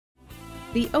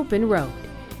the open road.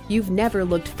 You've never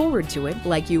looked forward to it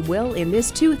like you will in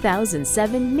this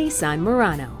 2007 Nissan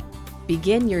Murano.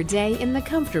 Begin your day in the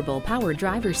comfortable power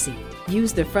driver's seat.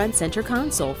 Use the front center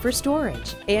console for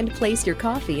storage and place your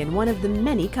coffee in one of the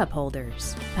many cup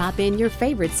holders. Pop in your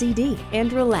favorite CD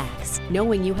and relax,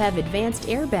 knowing you have advanced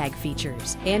airbag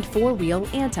features and four-wheel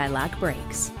anti-lock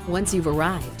brakes. Once you've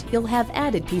arrived, you'll have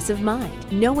added peace of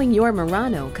mind, knowing your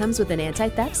Murano comes with an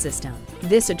anti-theft system.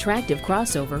 This attractive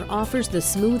crossover offers the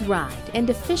smooth ride and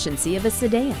efficiency of a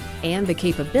sedan and the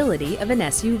capability of an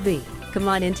SUV. Come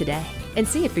on in today and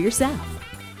see it for yourself.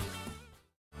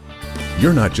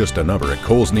 You're not just a number at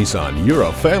Cowles Nissan, you're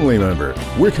a family member.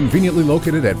 We're conveniently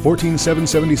located at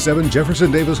 14777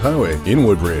 Jefferson Davis Highway in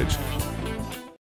Woodbridge.